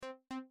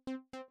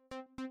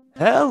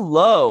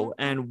Hello,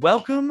 and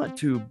welcome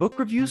to Book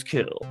Reviews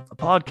Kill, a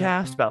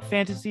podcast about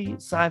fantasy,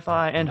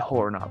 sci-fi, and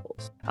horror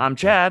novels. I'm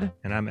Chad.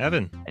 And I'm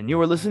Evan. And you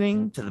are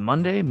listening to the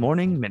Monday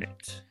Morning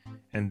Minute.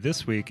 And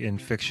this week in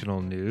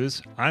fictional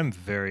news, I'm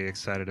very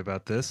excited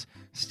about this.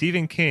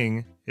 Stephen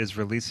King is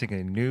releasing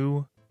a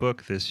new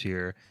book this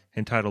year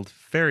entitled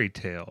Fairy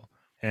Tale.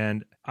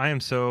 And I am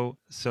so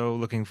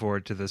looking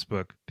forward to this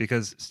book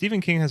because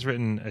Stephen King has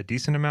written a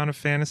decent amount of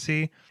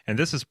fantasy, and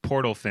this is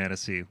portal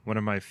fantasy, one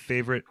of my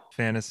favorite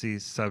fantasy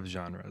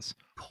subgenres.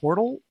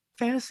 Portal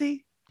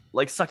fantasy?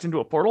 Like sucked into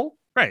a portal?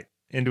 Right.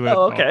 Into it.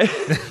 Oh, okay.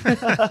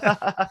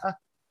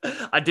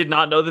 I did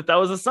not know that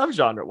was a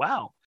subgenre.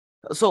 Wow.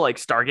 So like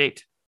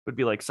Stargate would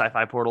be like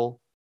sci-fi portal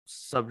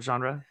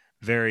subgenre?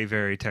 Very,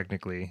 very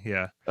technically,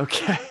 yeah.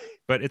 Okay.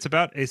 But it's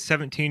about a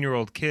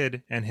 17-year-old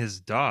kid and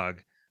his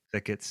dog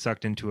that gets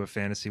sucked into a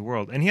fantasy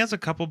world. And he has a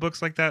couple books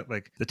like that,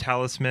 like The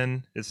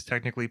Talisman is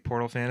technically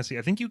portal fantasy.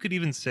 I think you could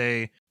even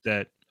say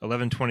that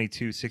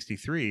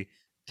 11/22/63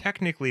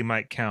 technically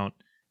might count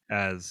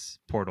as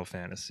portal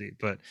fantasy,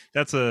 but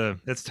that's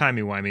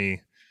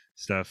timey-wimey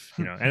stuff,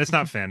 and it's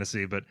not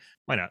fantasy, but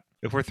why not?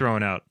 If we're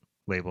throwing out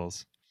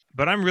labels.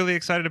 But I'm really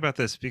excited about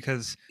this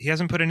because he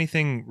hasn't put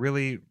anything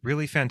really,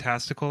 really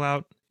fantastical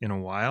out in a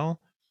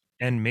while.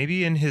 And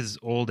maybe in his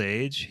old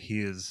age, he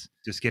is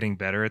just getting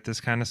better at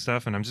this kind of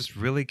stuff. And I'm just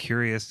really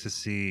curious to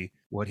see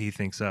what he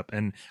thinks up.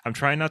 And I'm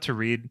trying not to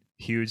read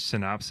huge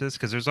synopsis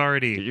because there's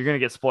already... You're going to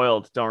get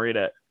spoiled. Don't read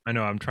it. I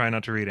know. I'm trying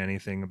not to read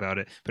anything about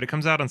it. But it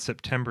comes out on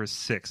September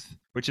 6th,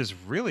 which is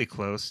really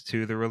close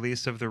to the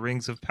release of the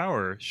Rings of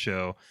Power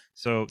show.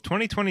 So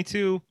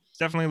 2022...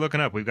 definitely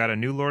looking up. We've got a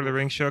new Lord of the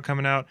Rings show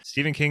coming out.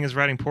 Stephen King is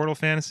writing Portal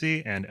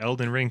Fantasy, and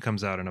Elden Ring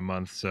comes out in a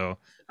month. So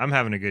I'm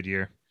having a good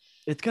year.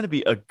 It's going to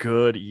be a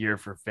good year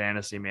for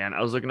fantasy, man. I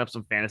was looking up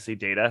some fantasy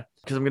data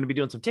because I'm going to be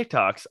doing some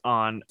TikToks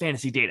on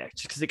fantasy data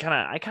just because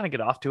I kind of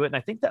get off to it. And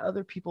I think that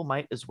other people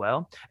might as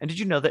well. And did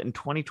you know that in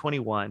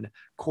 2021,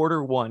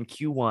 quarter one,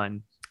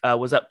 Q1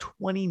 was up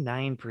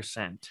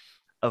 29%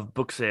 of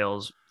book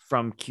sales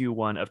from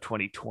Q1 of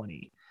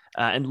 2020.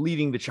 And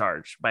leading the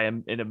charge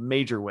in a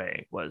major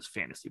way was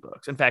fantasy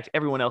books. In fact,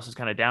 everyone else is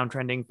kind of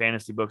downtrending.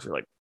 Fantasy books are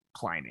like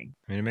climbing.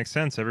 I mean, it makes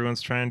sense.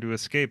 Everyone's trying to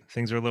escape.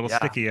 Things are a little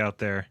sticky out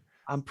there.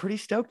 I'm pretty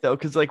stoked though,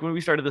 because like when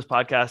we started this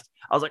podcast,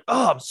 I was like,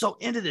 oh, I'm so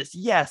into this.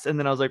 Yes. And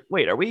then I was like,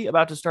 wait, are we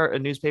about to start a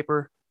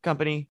newspaper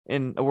company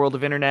in a world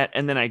of internet?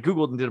 And then I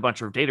Googled and did a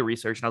bunch of data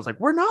research and I was like,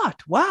 we're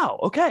not. Wow.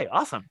 Okay.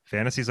 Awesome.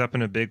 Fantasy's up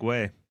in a big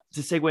way.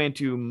 To segue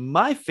into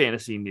my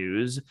fantasy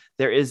news,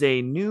 there is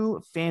a new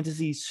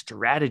fantasy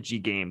strategy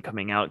game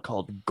coming out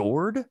called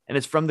Gourd, and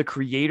it's from the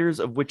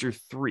creators of Witcher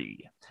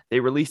 3. They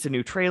released a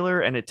new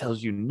trailer and it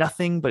tells you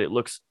nothing, but it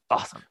looks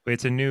awesome. Wait,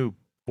 it's a new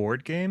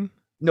board game?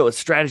 No, it's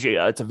strategy.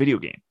 It's a video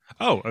game.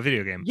 Oh, a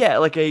video game. Yeah,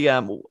 like a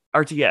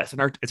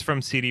RTS. It's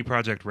from CD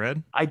Projekt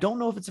Red? I don't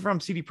know if it's from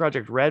CD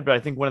Projekt Red, but I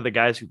think one of the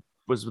guys who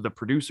was the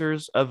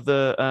producers of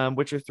the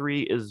Witcher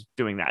 3 is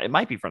doing that. It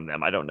might be from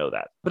them. I don't know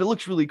that. But it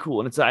looks really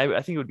cool. And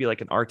I think it would be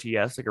like an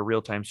RTS, like a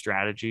real-time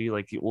strategy,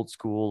 like the old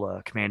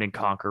school Command and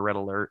Conquer Red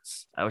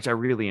Alerts, which I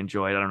really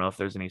enjoyed. I don't know if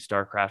there's any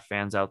StarCraft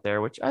fans out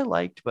there, which I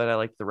liked, but I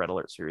liked the Red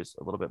Alert series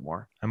a little bit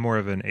more. I'm more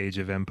of an Age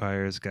of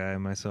Empires guy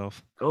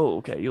myself. Oh,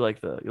 okay. You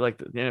like the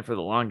in it for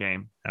the long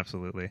game.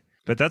 Absolutely.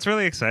 But that's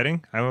really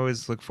exciting. I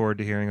always look forward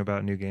to hearing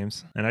about new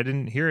games, and I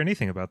didn't hear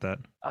anything about that.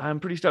 I'm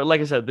pretty stoked.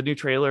 Like I said, the new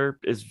trailer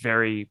is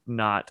very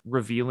not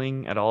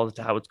revealing at all as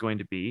to how it's going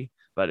to be,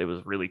 but it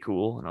was really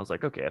cool. And I was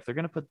like, okay, if they're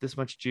going to put this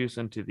much juice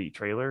into the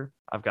trailer,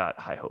 I've got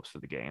high hopes for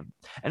the game.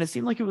 And it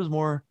seemed like it was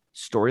more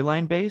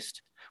storyline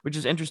based, which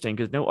is interesting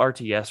because no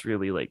RTS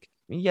really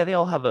yeah, they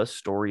all have a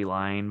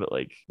storyline, but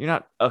like you're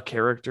not a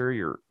character,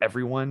 you're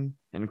everyone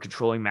and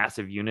controlling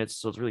massive units.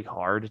 So it's really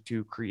hard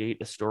to create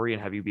a story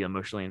and have you be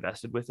emotionally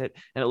invested with it.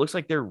 And it looks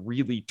like they're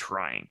really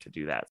trying to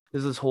do that.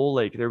 There's this whole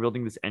they're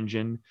building this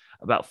engine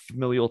about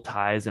familial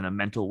ties and a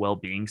mental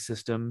well-being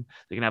system.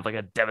 They can have like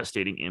a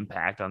devastating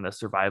impact on the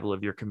survival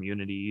of your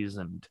communities.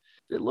 And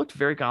it looked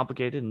very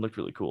complicated and looked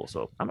really cool.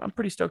 So I'm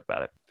pretty stoked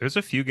about it. There's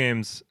a few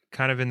games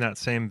kind of in that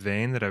same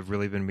vein that I've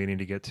really been meaning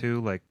to get to,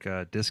 like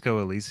Disco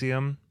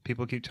Elysium.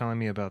 People keep telling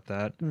me about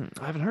that.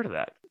 I haven't heard of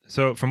that.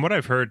 So from what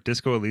I've heard,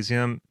 Disco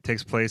Elysium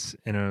takes place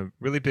in a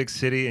really big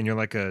city and you're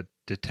like a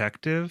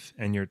detective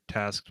and you're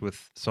tasked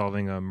with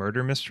solving a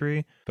murder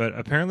mystery. But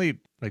apparently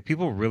like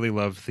people really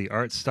love the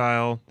art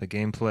style, the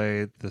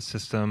gameplay, the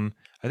system.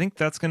 I think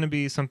that's going to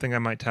be something I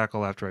might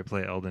tackle after I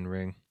play Elden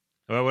Ring.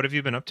 Well, what have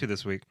you been up to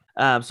this week?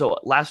 So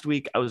last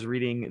week I was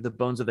reading The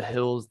Bones of the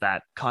Hills,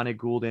 that Connie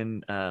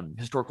Goulding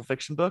historical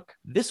fiction book.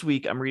 This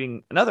week I'm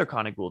reading another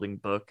Connie Goulding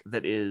book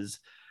that is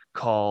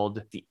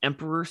called the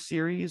Emperor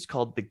series,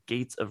 called The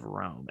Gates of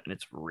Rome, and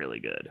it's really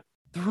good.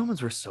 The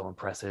Romans were so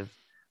impressive.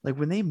 Like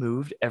when they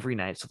moved every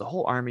night, so the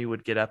whole army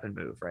would get up and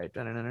move, right?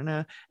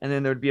 And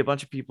then there would be a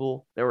bunch of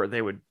people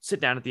they would sit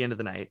down at the end of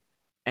the night.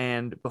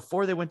 And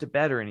before they went to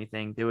bed or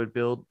anything, they would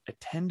build a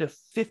 10 to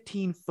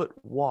 15 foot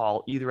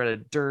wall, either out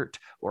of dirt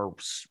or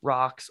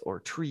rocks or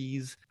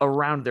trees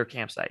around their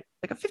campsite.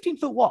 like a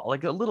 15-foot wall,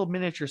 like a little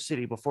miniature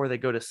city before they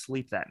go to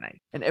sleep that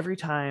night. And every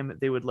time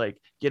they would like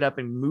get up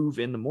and move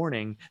in the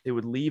morning, they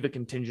would leave a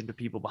contingent of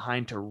people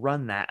behind to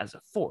run that as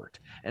a fort.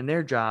 And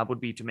their job would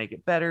be to make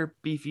it better,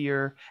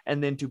 beefier,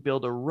 and then to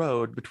build a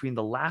road between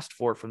the last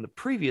fort from the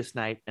previous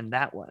night and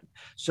that one.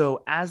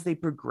 So as they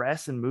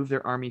progress and move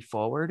their army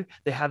forward,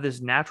 they have this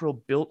natural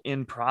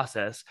built-in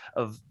process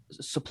of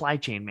supply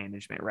chain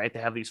management, right? They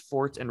have these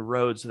forts and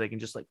roads so they can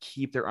just like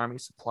keep their army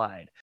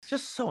supplied. It's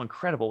just so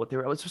incredible what they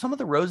were. So some of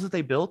the roads that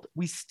they built,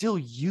 we still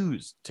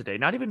use today.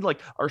 Not even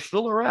like are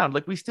still around.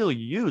 Like we still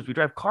use. We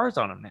drive cars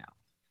on them now.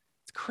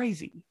 It's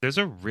crazy. There's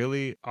a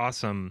really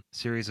awesome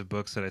series of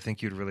books that I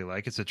think you'd really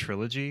like. It's a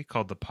trilogy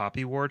called the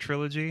Poppy War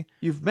Trilogy.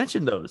 You've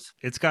mentioned those.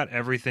 It's got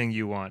everything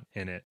you want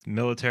in it.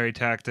 Military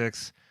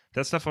tactics.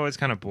 That stuff always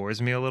kind of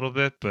bores me a little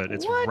bit, but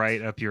it's What? right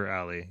up your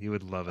alley. You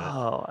would love it.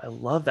 Oh, I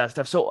love that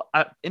stuff. So,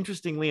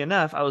 interestingly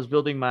enough, I was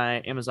building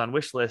my Amazon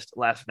wish list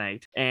last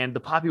night, and the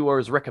Poppy War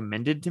was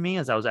recommended to me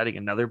as I was adding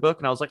another book,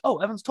 and I was like, "Oh,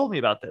 Evan's told me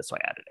about this," so I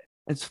added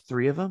it. It's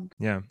 3 of them.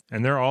 Yeah,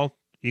 and they're all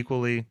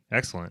equally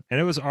excellent. And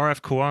it was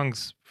R.F.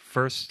 Kuang's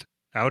first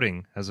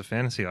outing as a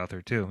fantasy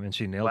author too, and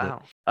she nailed it.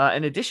 Wow.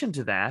 In addition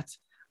to that,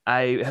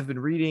 I have been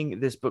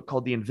reading this book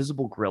called The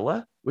Invisible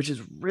Gorilla, which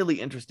is really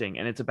interesting.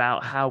 And it's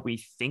about how we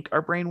think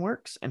our brain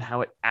works and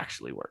how it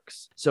actually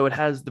works. So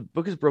the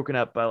book is broken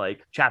up by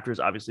like chapters,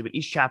 obviously, but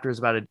each chapter is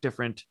about a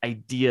different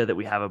idea that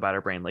we have about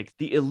our brain, like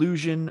the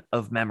illusion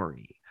of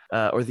memory.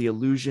 Or the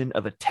illusion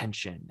of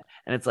attention.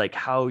 And it's like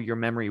how your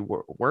memory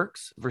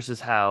works versus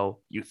how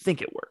you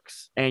think it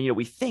works. And,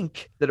 we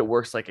think that it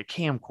works like a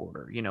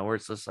camcorder, where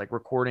it's just like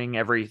recording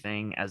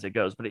everything as it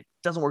goes, but it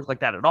doesn't work like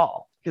that at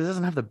all because it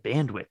doesn't have the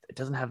bandwidth. It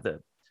doesn't have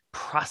the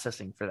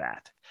processing for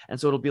that. And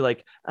so it'll be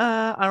like,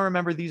 I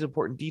remember these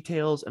important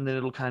details. And then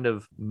it'll kind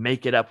of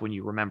make it up when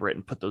you remember it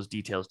and put those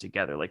details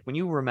together. Like when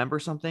you remember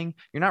something,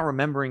 you're not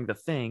remembering the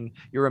thing,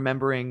 you're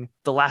remembering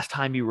the last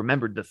time you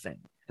remembered the thing.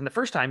 And the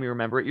first time you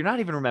remember it, you're not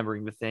even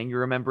remembering the thing.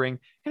 You're remembering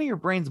kind of your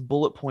brain's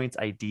bullet points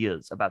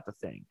ideas about the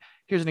thing.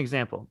 Here's an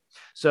example.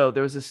 So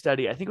there was a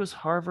study, I think it was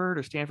Harvard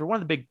or Stanford,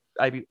 one of the big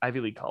Ivy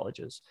League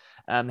colleges.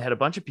 They had a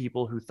bunch of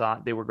people who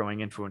thought they were going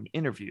in for an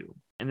interview.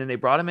 And then they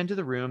brought them into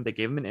the room. They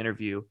gave them an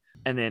interview.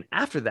 And then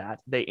after that,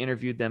 they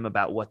interviewed them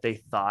about what they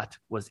thought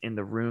was in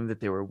the room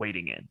that they were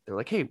waiting in. They're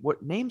like, hey,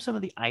 name some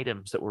of the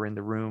items that were in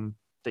the room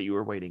that you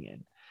were waiting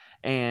in.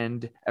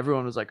 And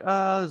everyone was like,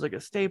 oh, there's like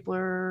a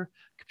stapler,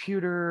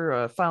 computer,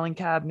 a filing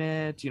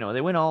cabinet.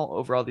 They went all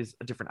over all these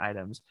different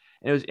items.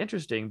 And it was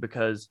interesting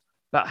because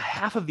about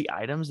half of the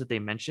items that they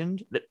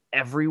mentioned, that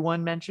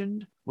everyone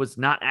mentioned, was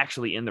not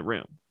actually in the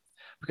room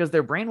because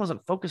their brain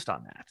wasn't focused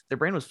on that. Their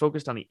brain was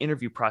focused on the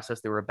interview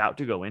process they were about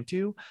to go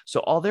into.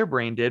 So all their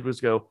brain did was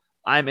go,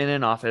 I'm in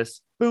an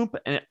office, boom,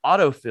 and it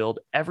auto-filled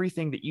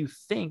everything that you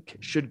think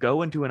should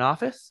go into an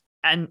office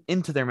and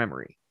into their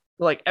memory.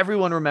 Like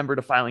everyone remembered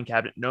a filing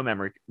cabinet, no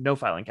memory, no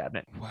filing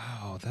cabinet.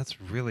 Wow,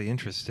 that's really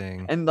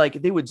interesting. And like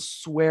they would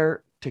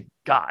swear to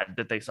God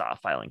that they saw a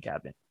filing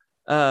cabinet.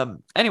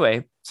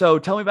 Anyway, so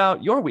tell me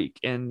about your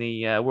week in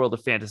the world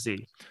of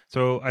fantasy.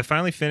 So I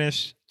finally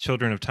finished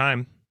Children of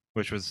Time,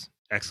 which was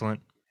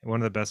excellent.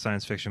 One of the best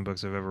science fiction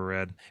books I've ever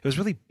read. It was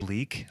really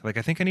bleak. Like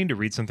I think I need to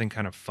read something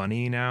kind of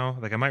funny now.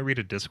 Like I might read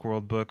a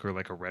Discworld book or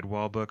like a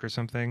Redwall book or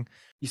something.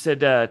 You said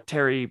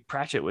Terry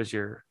Pratchett was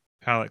your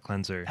palate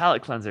cleanser.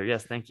 Palate cleanser.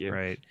 Yes, thank you.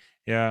 Right.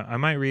 Yeah, I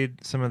might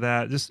read some of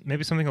that. Just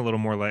maybe something a little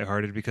more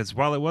lighthearted because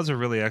while it was a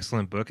really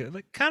excellent book, it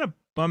like kind of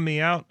bummed me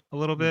out a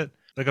little bit.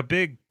 Like a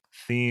big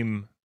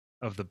theme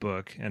of the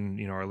book, and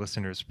our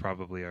listeners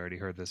probably already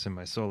heard this in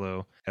my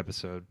solo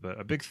episode, but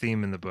a big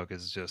theme in the book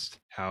is just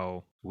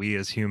how we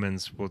as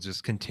humans will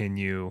just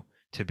continue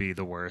to be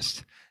the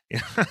worst.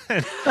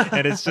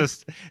 And it's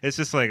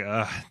just like,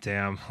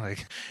 damn,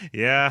 like,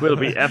 yeah. Will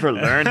we ever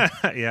learn?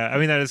 Yeah, I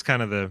mean that is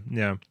kind of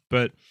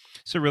but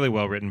it's a really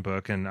well written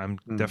book, and I'm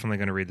definitely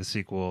going to read the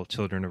sequel,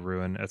 Children of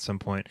Ruin, at some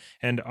point.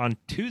 And on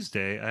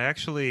Tuesday, I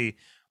actually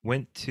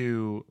went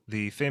to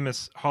the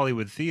famous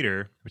Hollywood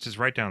Theater, which is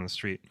right down the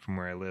street from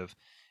where I live,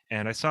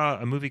 and I saw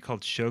a movie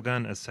called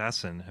Shogun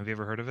Assassin. Have you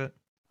ever heard of it?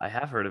 I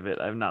have heard of it.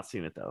 I've not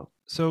seen it though.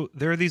 So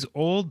there are these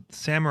old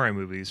samurai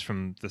movies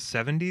from the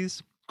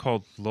 70s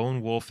called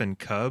Lone Wolf and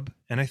Cub,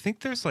 and I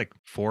think there's like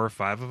 4 or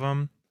 5 of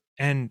them,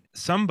 and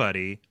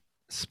somebody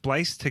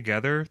spliced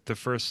together the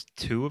first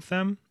 2 of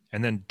them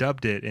and then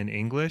dubbed it in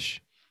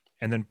English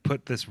and then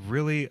put this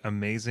really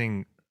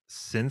amazing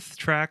synth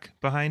track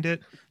behind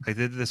it. They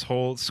did this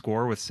whole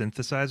score with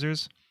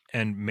synthesizers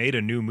and made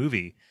a new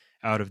movie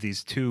out of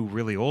these 2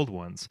 really old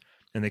ones,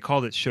 and they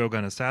called it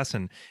Shogun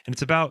Assassin. And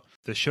it's about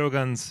the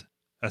shogun's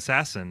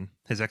assassin,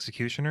 his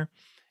executioner,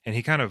 and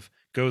he kind of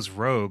goes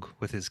rogue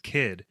with his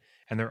kid,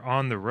 and they're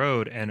on the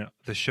road, and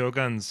the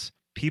shogun's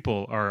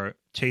people are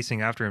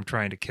chasing after him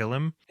trying to kill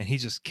him, and he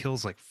just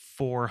kills like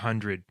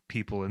 400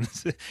 people in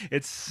this.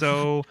 It's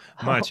so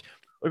much.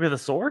 Look at the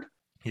sword.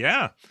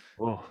 Yeah.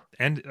 Oh.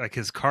 And like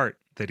his cart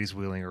that he's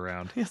wheeling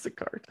around. He has a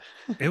cart.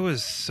 It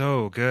was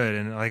so good,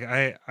 and like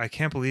I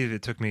can't believe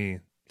it took me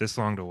this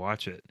long to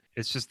watch it.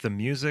 It's just the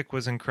music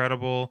was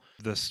incredible.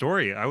 The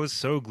story, I was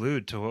so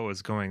glued to what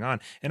was going on.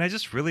 And I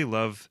just really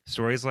love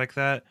stories like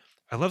that.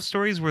 I love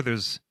stories where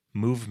there's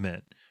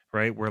movement,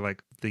 right? Where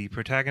like the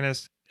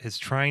protagonist is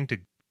trying to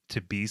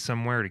be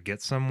somewhere, to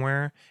get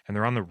somewhere, and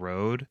they're on the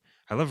road.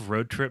 I love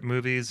road trip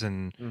movies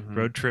and Hmm.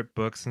 road trip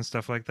books and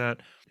stuff like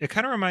that. It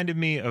kind of reminded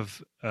me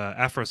of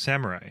Afro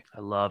Samurai. I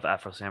love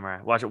Afro Samurai.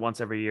 Watch it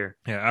once every year.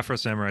 Yeah, Afro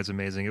Samurai is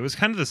amazing. It was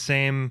kind of the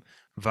same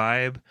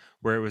vibe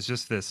where it was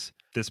just this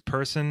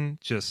person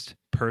just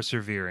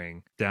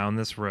persevering down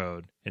this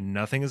road and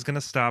nothing is going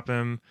to stop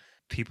him.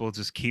 People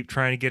just keep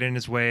trying to get in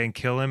his way and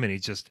kill him and he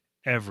just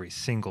every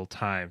single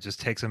time just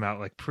takes him out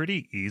like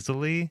pretty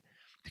easily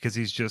because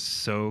he's just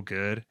so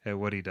good at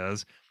what he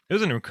does. It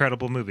was an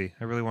incredible movie.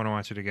 I really want to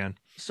watch it again.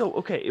 So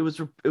okay, it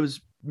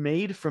was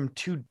made from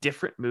two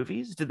different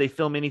movies. Did they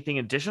film anything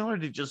additional, or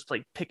did they just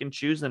like pick and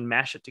choose and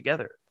mash it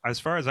together? As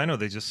far as I know,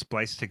 they just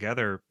spliced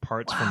together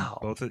parts from Wow.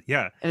 both of,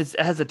 yeah. And it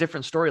has a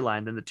different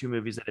storyline than the two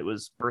movies that it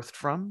was birthed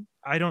from.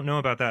 I don't know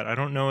about that. I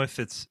don't know if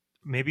it's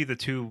maybe the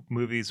two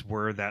movies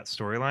were that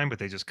storyline, but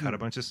they just cut a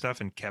Hmm. bunch of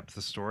stuff and kept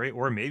the story,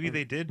 or maybe And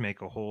they did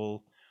make a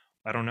whole.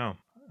 I don't know.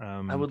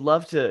 I would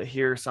love to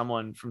hear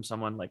someone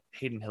like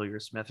Hayden Hillier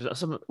Smith or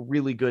some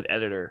really good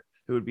editor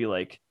who would be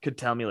like could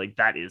tell me like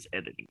that is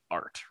editing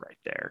art right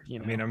there,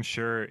 you I mean, know. I'm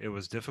sure it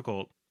was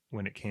difficult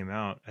when it came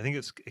out. I think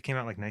it came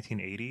out like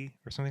 1980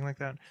 or something like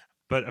that.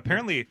 But Yeah.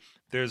 apparently,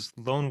 there's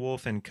Lone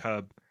Wolf and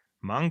Cub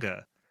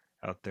manga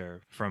out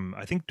there from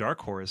I think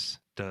Dark Horse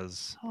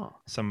does Huh.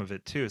 some of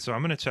it too. So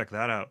I'm gonna check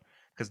that out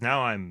because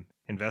now I'm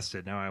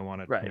invested. Now I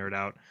want to Right. nerd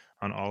out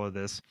on all of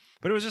this.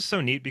 But it was just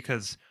so neat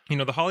because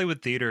the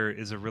Hollywood theater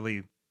is a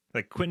really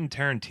like Quentin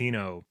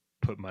Tarantino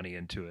put money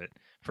into it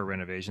for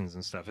renovations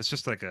and stuff. It's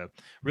just like a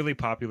really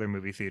popular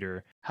movie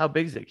theater. How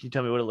big is it? Can you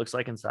tell me what it looks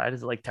like inside?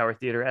 Is it like Tower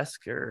Theater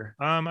esque or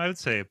I would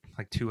say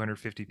like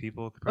 250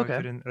 people could probably okay?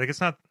 fit in. Like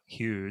it's not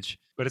huge,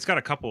 but it's got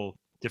a couple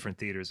different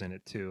theaters in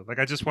it too. Like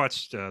I just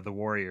watched The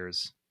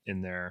Warriors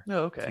in there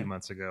Oh, a few okay.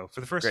 months ago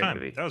for the first Great time.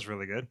 movie. That was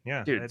really good.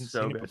 Yeah, I Dude, hadn't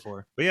so seen it good.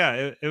 before. But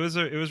yeah, it was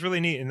really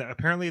neat. And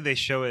apparently they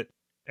show it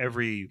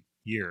every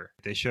year.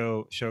 They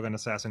show Shogun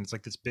Assassin. It's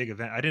like this big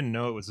event. I didn't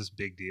know it was this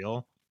big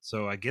deal.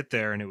 So I get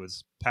there and it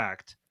was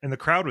packed, and the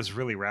crowd was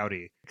really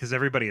rowdy because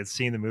everybody had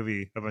seen the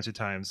movie a bunch of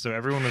times. So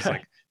everyone was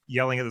like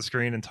yelling at the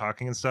screen and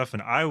talking and stuff.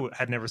 And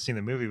had never seen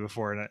the movie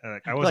before, and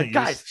I wasn't Like,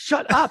 guys, used.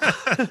 shut up.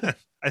 I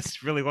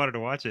just really wanted to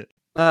watch it.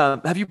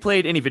 Have you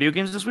played any video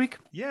games this week?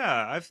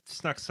 Yeah, I've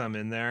snuck some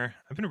in there.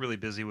 I've been really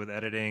busy with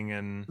editing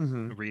and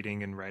Mm-hmm.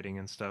 reading and writing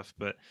and stuff,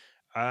 but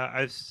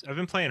I've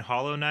been playing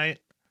Hollow Knight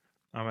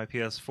on my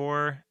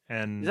PS4, Is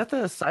and that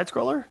the side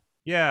scroller?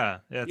 yeah,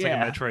 it's like a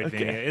Yeah. Metroidvania.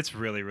 Okay. It's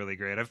really, really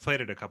great. I've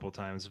played it a couple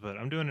times, but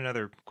I'm doing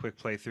another quick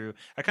playthrough.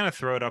 I kind of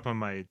throw it up on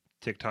my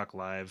TikTok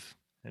live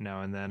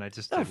now and then. I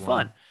just Oh, did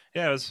one. fun.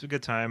 Yeah, it was a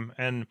good time,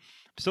 and I'm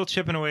still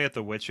chipping away at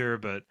The Witcher,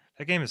 but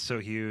that game is so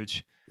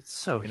huge. It's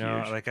so huge.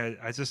 Like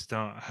I just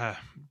don't.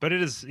 But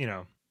it is,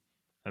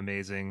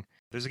 amazing.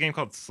 There's a game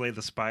called Slay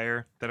the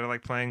Spire that I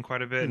like playing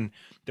quite a bit, Hmm.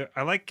 and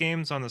I like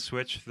games on the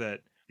Switch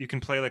that you can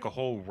play like a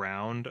whole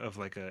round of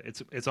like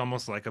it's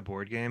almost like a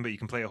board game, but you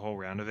can play a whole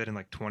round of it in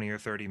like 20 or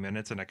 30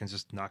 minutes, and I can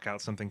just knock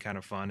out something kind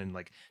of fun and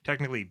like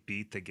technically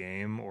beat the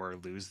game or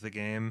lose the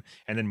game,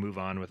 and then move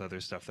on with other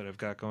stuff that I've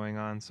got going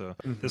on. So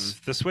Hmm.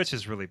 the Switch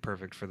is really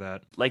perfect for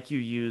that. Like you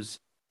use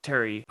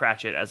Terry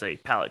Pratchett as a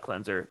palate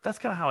cleanser. That's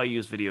kind of how I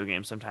use video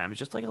games sometimes.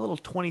 Just like a little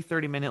 20,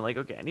 30 minute, like,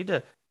 okay, I need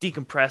to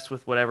decompress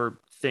with whatever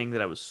thing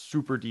that I was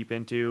super deep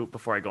into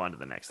before I go on to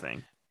the next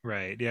thing.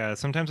 Right. Yeah.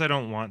 Sometimes I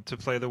don't want to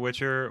play The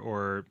Witcher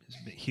or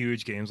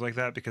huge games like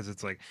that because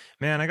it's like,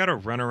 man, I got to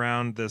run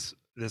around this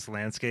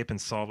landscape and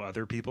solve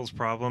other people's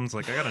problems.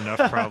 Like I got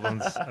enough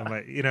problems. I'm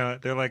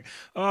like, they're like,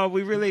 oh,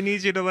 we really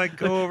need you to like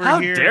go over How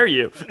here. dare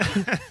you?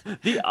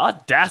 The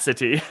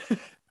audacity.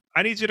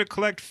 I need you to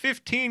collect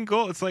 15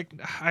 gold. It's like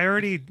I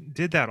already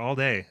did that all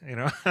day. I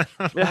don't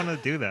Yeah. want to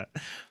do that.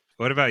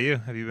 What about you?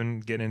 Have you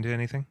been getting into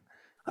anything?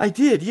 I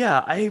did,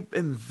 yeah. I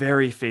am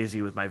very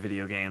phasey with my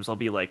video games. I'll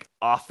be like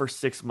off for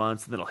 6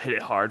 months and then I'll hit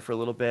it hard for a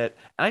little bit.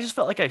 And I just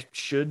felt like I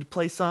should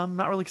play some,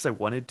 not really because I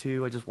wanted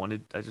to. I just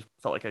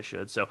felt like I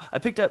should. So I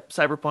picked up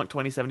Cyberpunk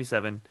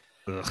 2077,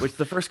 Ugh. which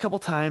the first couple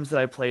times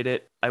that I played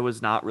it, I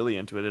was not really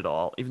into it at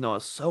all, even though I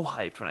was so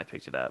hyped when I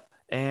picked it up.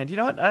 And you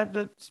know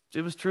what?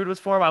 It was true to its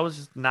form. I was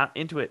just not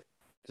into it.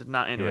 Just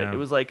not into it. It Yeah.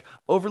 was like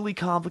overly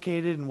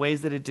complicated in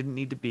ways that it didn't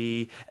need to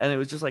be. And it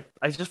was just like,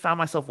 I just found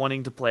myself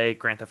wanting to play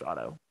Grand Theft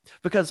Auto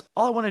because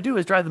all I want to do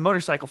is drive the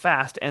motorcycle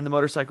fast. And the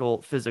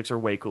motorcycle physics are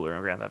way cooler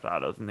in Grand Theft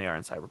Auto than they are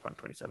in Cyberpunk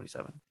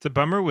 2077. It's a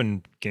bummer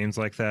when games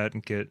like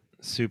that get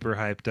super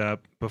hyped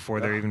up before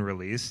they're Ugh, even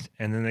released,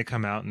 and then they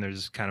come out and they're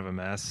just kind of a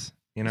mess.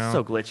 it's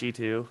so glitchy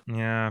too.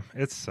 Yeah,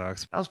 it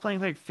sucks. I was playing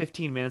for like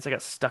 15 minutes. I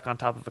got stuck on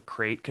top of a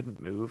crate, couldn't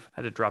move.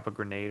 Had to drop a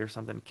grenade or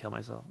something to kill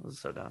myself. This is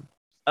so dumb.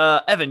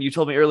 Evan, you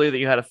told me earlier that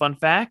you had a fun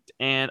fact,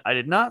 and I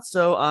did not,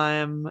 so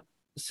I'm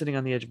sitting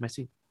on the edge of my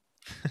seat.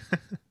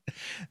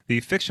 The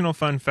fictional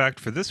fun fact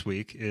for this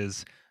week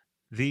is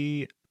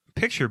the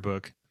picture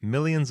book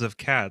Millions of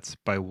Cats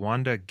by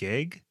Wanda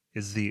Gegg.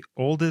 is the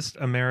oldest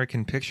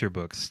American picture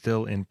book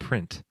still in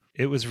print.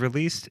 It was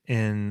released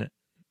in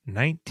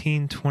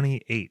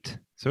 1928,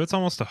 so it's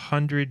almost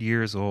 100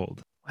 years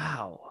old.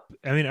 Wow.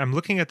 I mean, I'm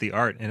looking at the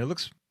art, and it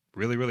looks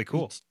really, really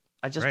cool.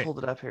 I just Right. pulled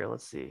it up here.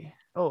 Let's see.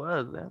 Oh,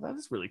 that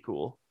is really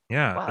cool.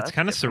 Yeah, Wow, it's that's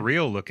kind of different.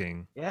 surreal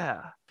looking.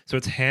 Yeah. So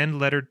it's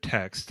hand-lettered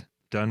text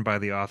done by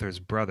the author's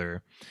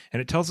brother,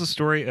 and it tells the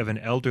story of an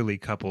elderly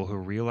couple who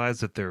realize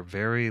that they're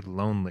very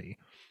lonely.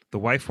 The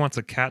wife wants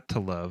a cat to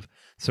love,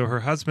 so her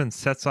husband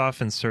sets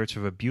off in search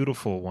of a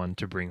beautiful one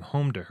to bring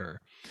home to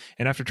her.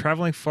 And after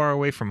traveling far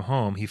away from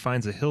home, he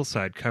finds a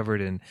hillside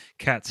covered in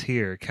cats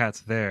here, cats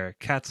there,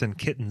 cats and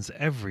kittens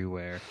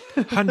everywhere.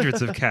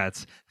 Hundreds of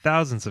cats,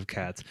 thousands of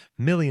cats,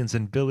 millions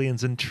and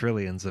billions and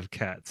trillions of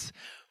cats.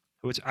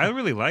 Which I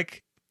really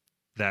like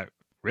that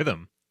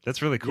rhythm.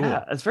 That's really cool.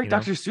 Yeah, it's very you know?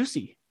 Dr.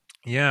 Seussy.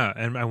 Yeah,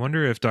 and I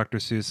wonder if Dr.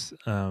 Seuss,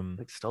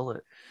 Like stole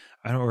it.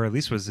 I don't, or at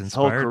least was His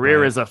whole inspired career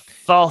by is a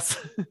false.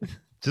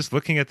 just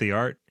looking at the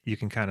art, you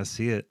can kind of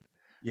see it.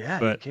 Yeah,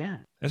 But you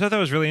can. I thought that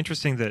was really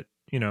interesting that,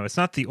 it's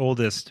not the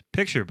oldest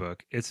picture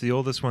book. It's the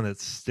oldest one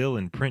that's still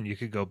in print. You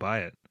could go buy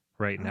it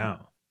right Oh.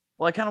 now.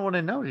 Well, I kind of want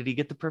to know, did he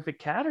get the perfect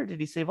cat or did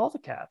he save all the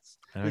cats?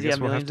 And I Does he guess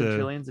have we'll have millions and to,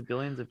 trillions and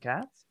billions of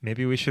cats?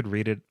 maybe we should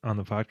read it on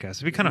the podcast.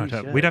 It'd be kind Maybe of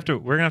we tough.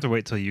 should. We're gonna have to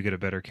wait till you get a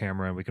better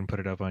camera and we can put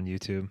it up on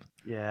YouTube.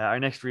 Yeah, our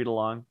next read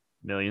along,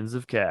 millions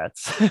of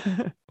cats.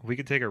 We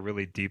could take a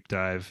really deep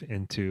dive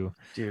into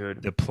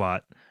Dude, the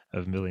plot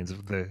of millions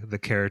of the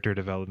character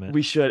development.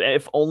 we should.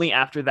 If only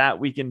after that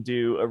we can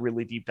do a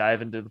really deep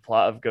dive into the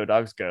plot of Go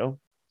Dogs Go.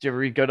 Did you ever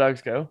read Go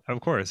Dogs Go?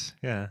 Of course,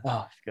 yeah.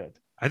 Oh, it's good.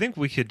 I think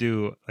we could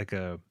do like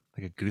a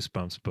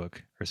Goosebumps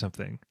book or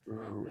something,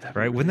 Ooh, that'd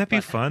right? really Wouldn't that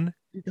be fun?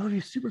 Dude, that would be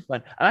super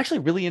fun. I'm actually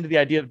really into the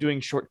idea of doing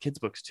short kids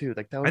books too.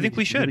 Like that would I think be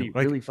we should. really,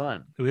 Like, really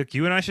fun. Like,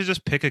 you and I should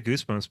just pick a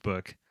Goosebumps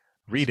book,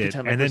 read Just it,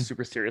 pretend like and we're then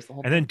super serious the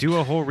whole and then time. do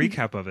a whole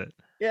recap of it.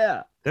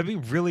 Yeah. That'd be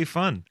really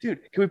fun. Dude,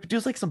 can we do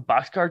like some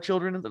boxcar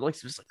children and like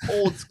just like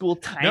old school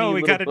tiny? No,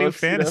 we little got to do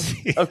books, you know?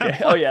 fantasy. Okay.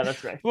 Oh yeah,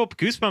 that's right. Well,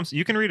 Goosebumps.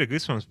 You can read a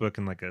Goosebumps book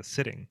in like a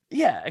sitting.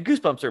 Yeah, and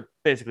Goosebumps are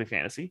basically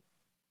fantasy.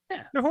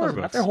 Yeah, They're horror close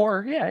enough. books. They're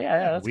horror. Yeah.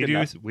 That's we good do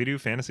enough. we do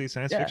fantasy,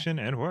 science Yeah. fiction,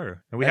 and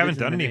horror, and we That haven't is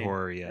in done the any name.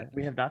 horror yet.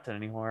 We have not done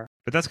any horror.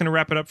 But that's going to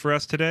wrap it up for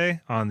us today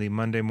on the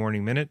Monday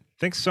Morning Minute.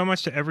 Thanks so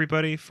much to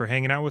everybody for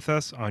hanging out with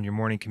us on your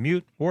morning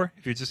commute, or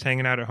if you're just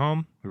hanging out at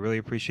home, we really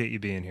appreciate you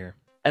being here.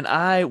 And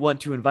I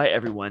want to invite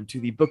everyone to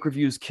the Book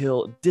Reviews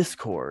Kill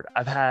Discord.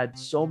 I've had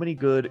so many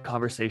good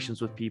conversations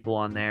with people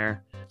on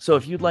there. So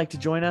if you'd like to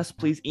join us,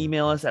 please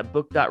email us at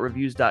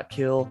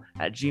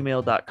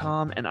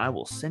book.reviews.kill@gmail.com and I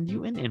will send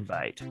you an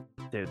invite.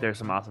 Dude, there's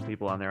some awesome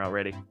people on there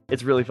already.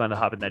 It's really fun to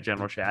hop in that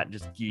general chat and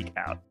just geek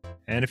out.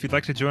 And if you'd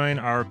like to join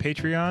our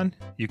Patreon,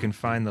 you can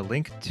find the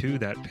link to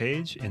that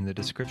page in the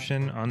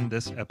description on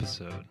this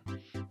episode.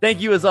 Thank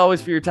you as always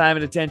for your time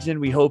and attention.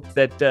 We hope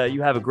that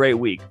you have a great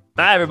week.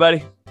 Bye,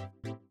 everybody.